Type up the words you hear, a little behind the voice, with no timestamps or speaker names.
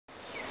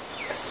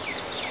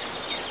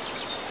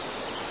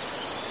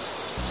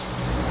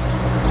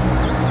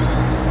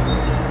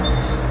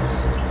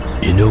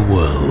In a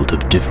world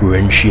of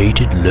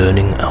differentiated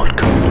learning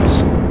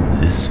outcomes,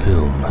 this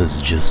film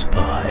has just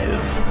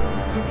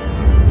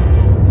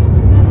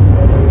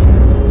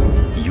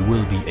 5. You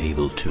will be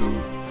able to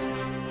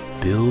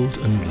build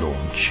and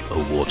launch a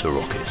water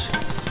rocket,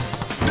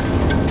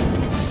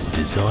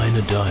 design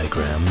a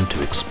diagram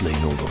to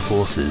explain all the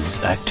forces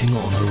acting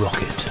on a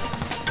rocket,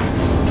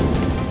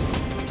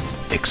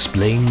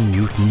 explain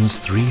Newton's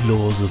 3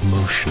 laws of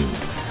motion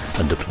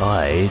and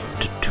apply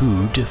to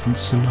 2 different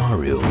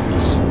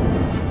scenarios,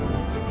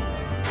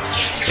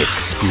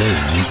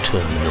 explain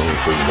terminal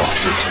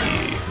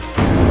velocity,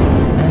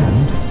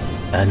 and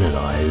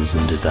analyze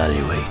and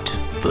evaluate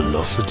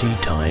velocity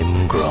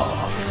time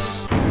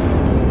graphs.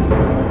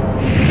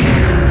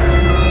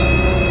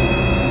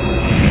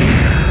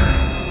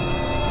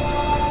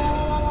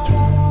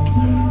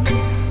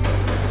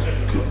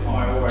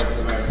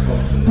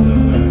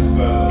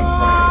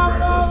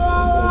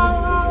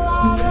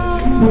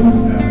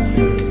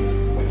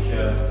 Which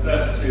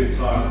 32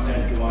 times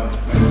 10 to the minus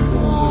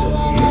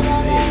 24 would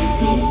appear to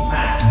be in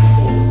fact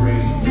for the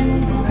reason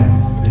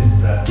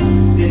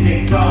this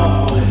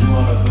example is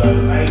one of the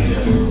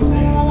major sort of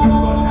things that we've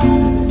got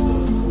happening in this sort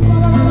of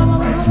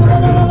French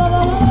equation,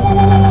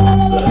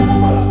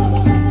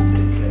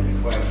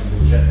 which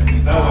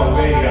no one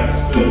really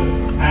understood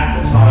at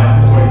the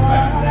time, or in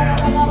fact now,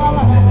 I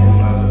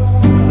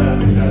don't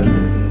think those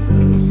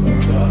instances, but I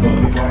thought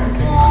it'd be quite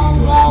interesting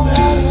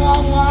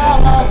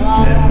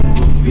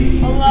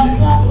to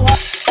understand.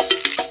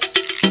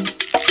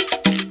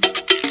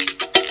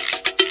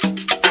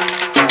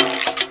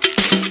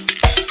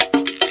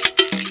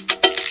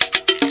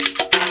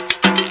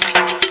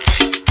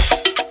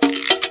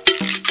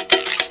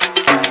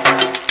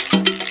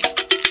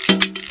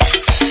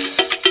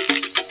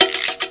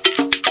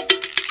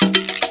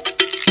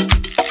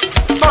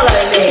 Follow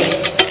me.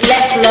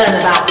 Let's learn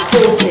about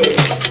forces.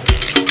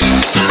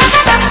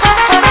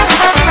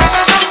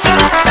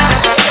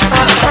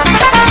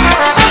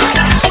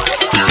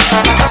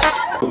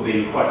 Would be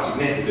quite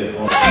significant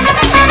on.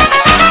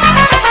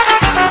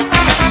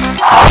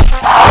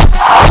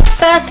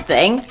 First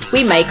thing,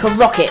 we make a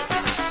rocket.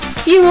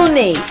 You will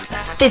need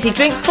fizzy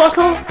drinks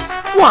bottle,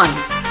 1.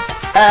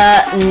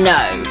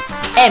 No.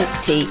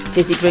 Empty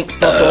fizzy drinks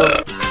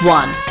bottle,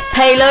 1.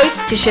 Payload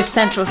to shift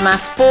centre of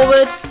mass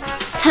forward,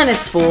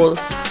 tennis ball,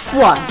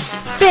 1.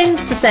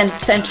 Fins to send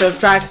centre of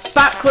drag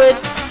backward,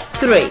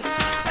 3.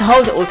 To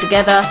hold it all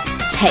together,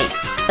 tape.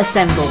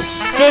 Assemble.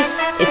 This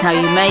is how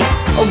you make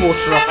a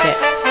water rocket.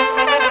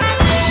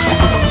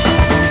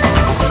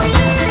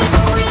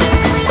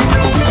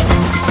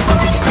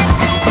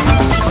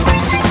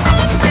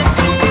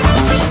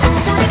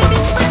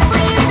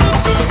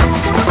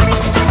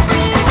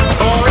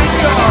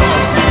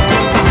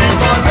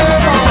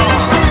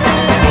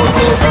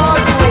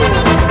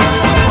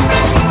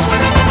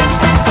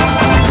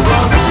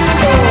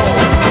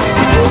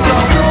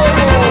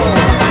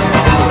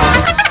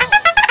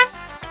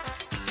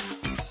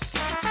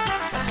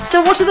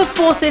 So what are the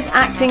forces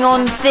acting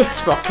on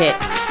this rocket?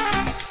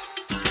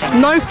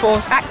 No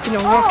force acting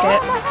on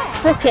rocket.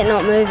 Rocket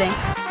not moving.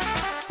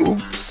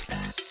 Oops.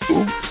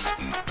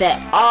 There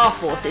are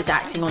forces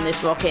acting on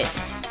this rocket,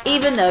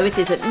 even though it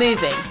isn't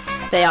moving.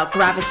 They are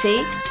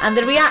gravity and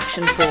the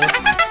reaction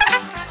force.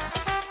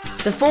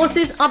 The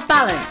forces are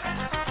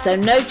balanced, so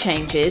no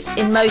changes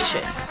in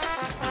motion.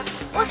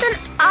 What's an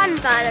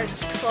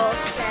unbalanced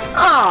force then?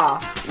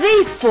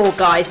 These 4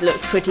 guys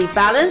look pretty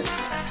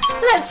balanced.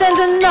 Let's send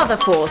another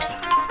force.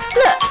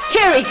 Look,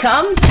 here he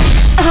comes.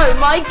 Oh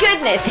my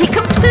goodness, he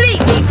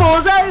completely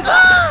falls over.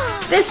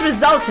 This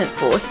resultant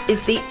force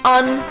is the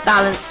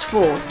unbalanced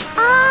force.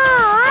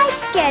 I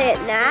get it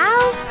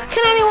now.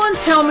 Can anyone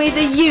tell me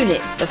the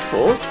units of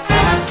force?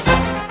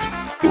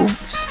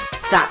 Oops.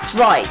 That's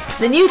right.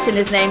 The Newton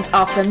is named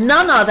after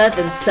none other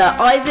than Sir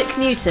Isaac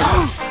Newton,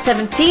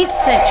 17th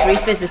century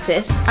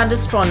physicist and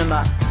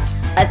astronomer.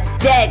 A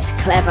dead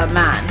clever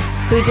man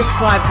who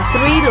described the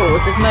 3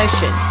 laws of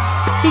motion.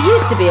 He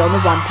used to be on the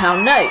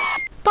 £1 note.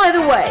 By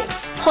the way,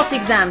 hot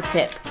exam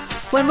tip.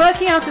 When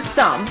working out a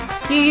sum,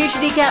 you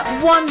usually get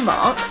 1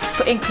 mark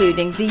for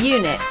including the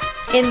unit.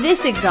 In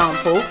this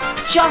example,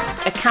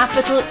 just a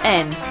capital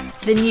N,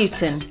 the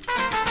Newton.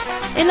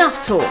 Enough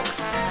talk.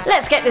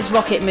 Let's get this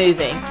rocket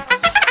moving.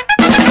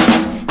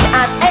 To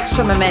add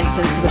extra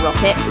momentum to the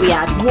rocket, we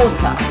add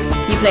water.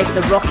 You place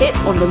the rocket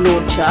on the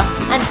launcher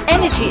and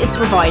energy is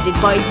provided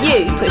by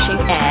you pushing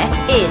air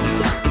in.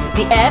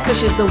 The air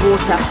pushes the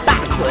water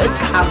backwards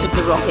out of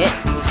the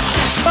rocket.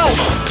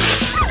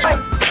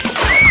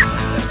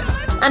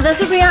 And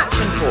as a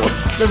reaction force,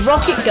 the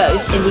rocket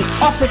goes in the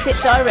opposite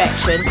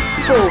direction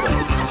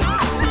forward.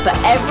 For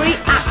every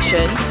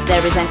action,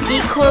 there is an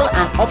equal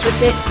and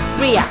opposite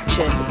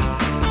reaction.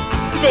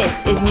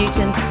 This is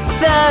Newton's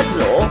 3rd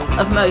law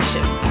of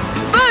motion.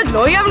 3rd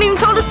law? You haven't even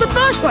told us the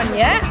first one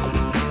yet.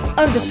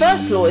 Oh, the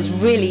first law is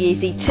really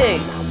easy too.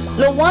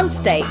 Law 1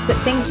 states that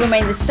things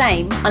remain the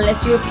same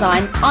unless you apply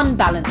an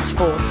unbalanced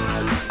force.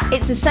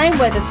 It's the same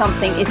whether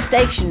something is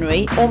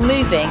stationary or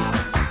moving.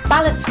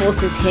 Balance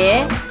force is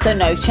here, so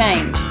no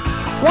change.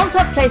 Once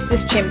I've placed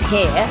this chimp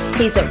here,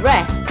 he's at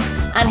rest,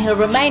 and he'll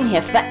remain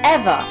here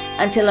forever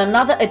until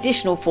another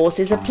additional force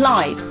is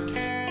applied.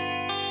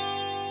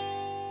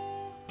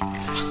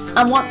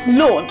 And once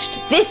launched,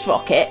 this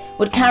rocket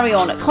would carry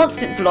on at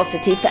constant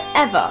velocity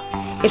forever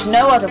if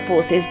no other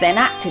forces then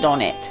acted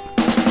on it.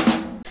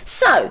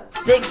 So,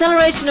 the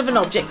acceleration of an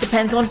object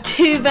depends on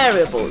two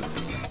variables.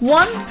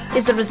 One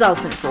is the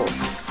resultant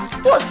force.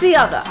 What's the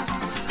other?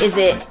 Is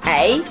it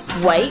A,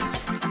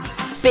 weight,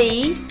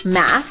 B,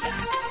 mass,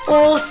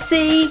 or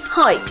C,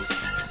 height?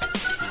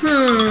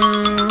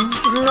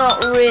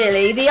 Not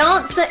really. The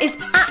answer is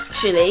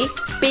actually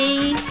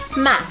B,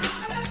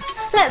 mass.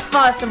 Let's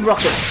fire some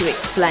rockets to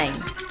explain.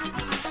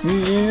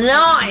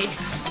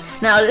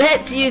 Nice! Now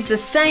let's use the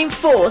same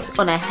force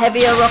on a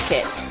heavier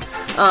rocket.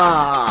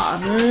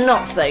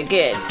 Not so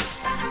good.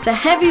 The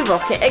heavy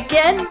rocket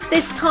again,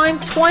 this time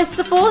twice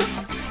the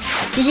force?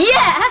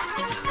 Yeah!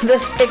 The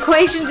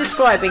equation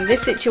describing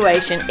this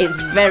situation is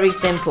very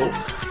simple.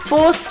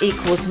 Force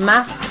equals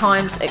mass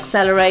times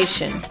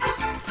acceleration.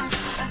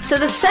 So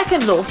the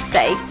second law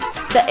states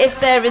that if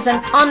there is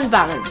an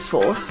unbalanced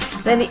force,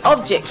 then the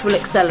object will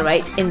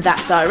accelerate in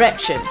that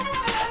direction.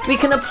 We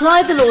can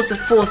apply the laws of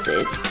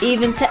forces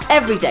even to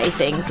everyday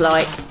things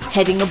like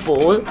heading a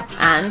ball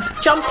and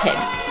jumping.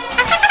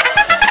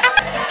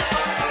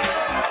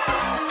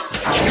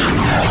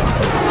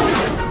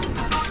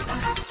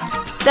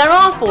 There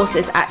are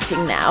forces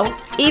acting now,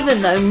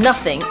 even though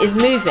nothing is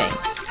moving.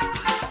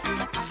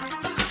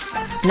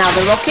 Now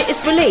the rocket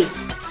is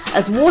released.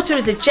 As water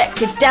is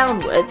ejected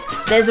downwards,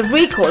 there's a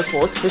recoil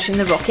force pushing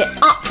the rocket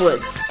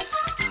upwards.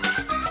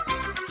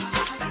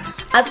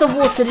 As the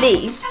water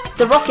leaves,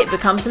 the rocket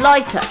becomes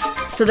lighter,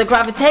 so the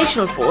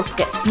gravitational force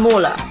gets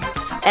smaller.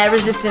 Air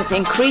resistance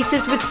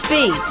increases with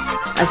speed.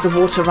 As the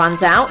water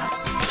runs out,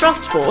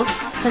 thrust force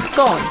has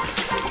gone.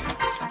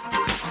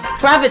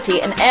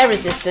 Gravity and air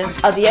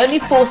resistance are the only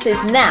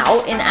forces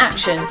now in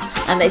action,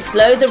 and they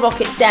slow the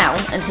rocket down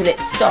until it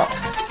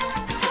stops.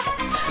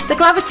 The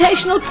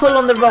gravitational pull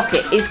on the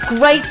rocket is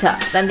greater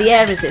than the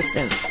air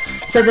resistance,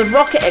 so the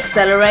rocket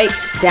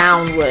accelerates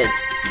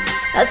downwards.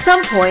 At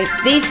some point,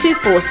 these two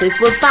forces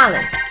will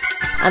balance,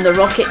 and the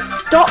rocket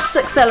stops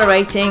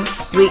accelerating,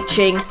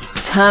 reaching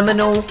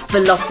terminal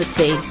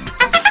velocity.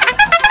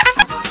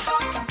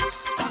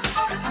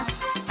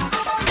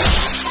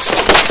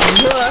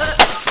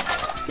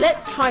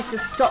 Let's try to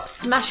stop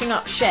smashing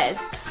up sheds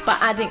by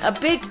adding a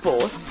big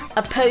force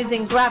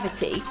opposing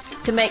gravity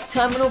to make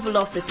terminal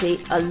velocity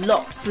a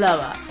lot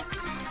slower.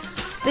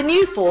 The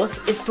new force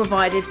is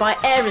provided by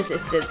air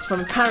resistance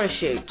from a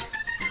parachute.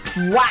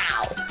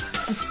 Wow!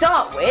 To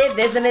start with,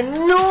 there's an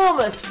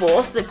enormous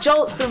force that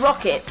jolts the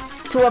rocket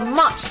to a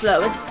much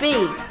slower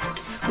speed.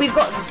 We've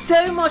got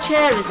so much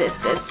air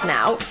resistance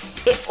now,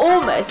 it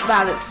almost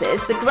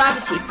balances the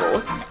gravity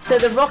force, so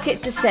the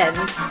rocket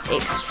descends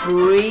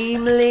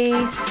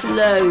extremely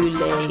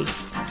slowly.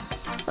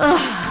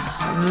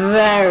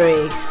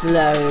 Very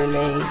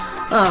slowly.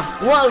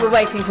 While we're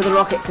waiting for the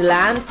rocket to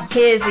land,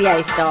 here's the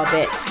A-star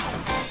bit.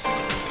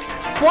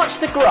 Watch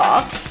the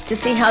graph to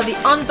see how the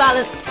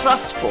unbalanced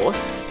thrust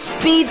force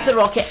speeds the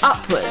rocket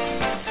upwards.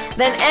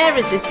 Then air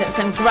resistance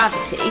and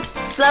gravity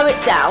slow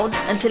it down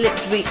until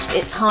it's reached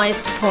its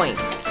highest point.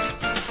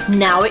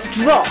 Now it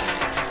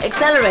drops,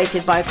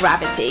 accelerated by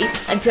gravity,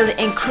 until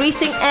the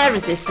increasing air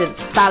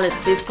resistance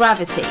balances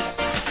gravity.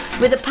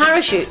 With a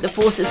parachute, the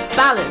forces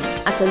balance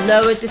at a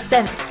lower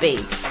descent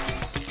speed.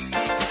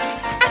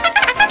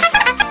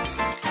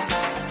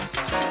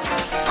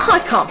 I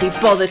can't be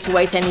bothered to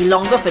wait any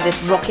longer for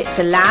this rocket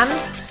to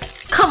land.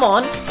 Come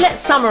on, let's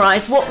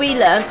summarise what we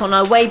learnt on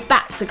our way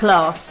back to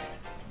class.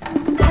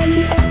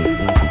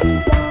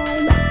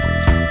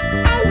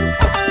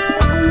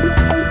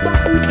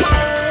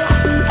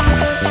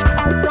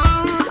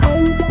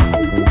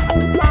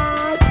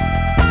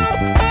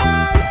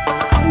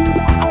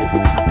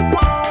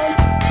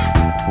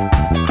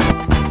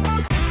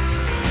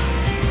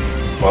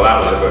 Well,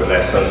 that was a good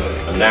lesson,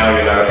 and now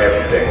you know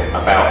everything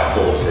about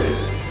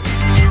forces.